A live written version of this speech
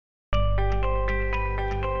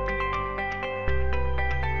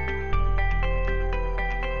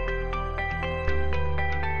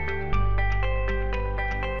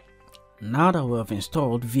Now that we have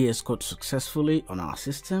installed VS Code successfully on our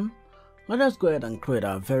system, let us go ahead and create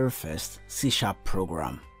our very first C#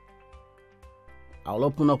 program. I'll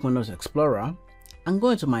open up Windows Explorer and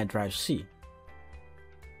go into my drive C.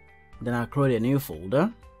 Then I'll create a new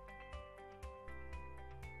folder.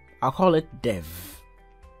 I'll call it dev.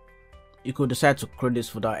 You could decide to create this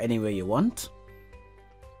folder any way you want.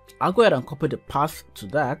 I'll go ahead and copy the path to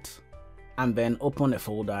that and then open a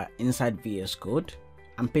folder inside VS Code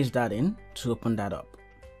and paste that in to open that up.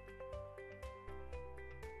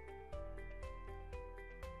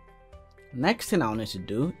 Next thing I'll need to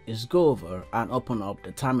do is go over and open up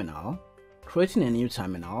the terminal, creating a new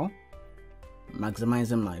terminal,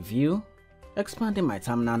 maximizing my view, expanding my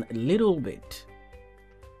terminal a little bit.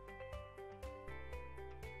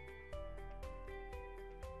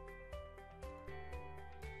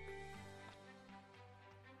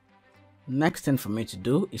 Next thing for me to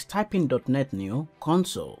do is type in .NET New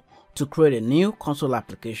console to create a new console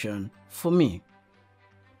application for me.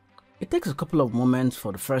 It takes a couple of moments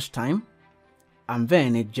for the first time, and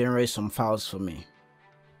then it generates some files for me.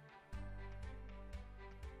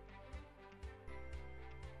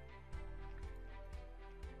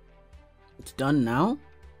 It's done now.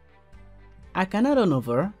 I can head on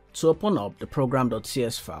over to open up the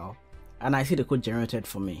program.cs file and I see the code generated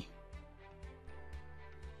for me.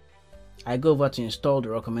 I go over to install the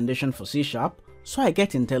recommendation for C# so I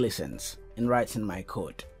get IntelliSense in writing my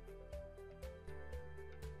code.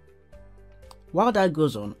 While that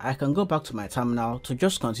goes on, I can go back to my terminal to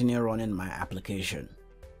just continue running my application.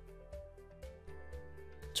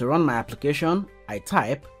 To run my application, I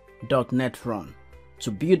type .NET Run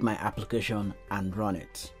to build my application and run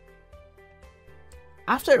it.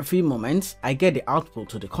 After a few moments, I get the output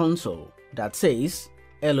to the console that says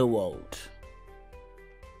Hello World.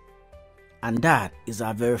 And that is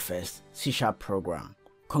our very first C# program.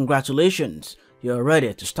 Congratulations, you're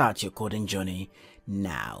ready to start your coding journey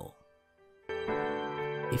now.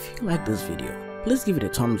 If you like this video, please give it a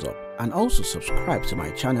thumbs up and also subscribe to my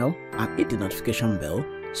channel and hit the notification bell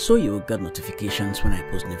so you will get notifications when I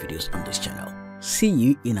post new videos on this channel. See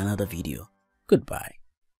you in another video. Goodbye.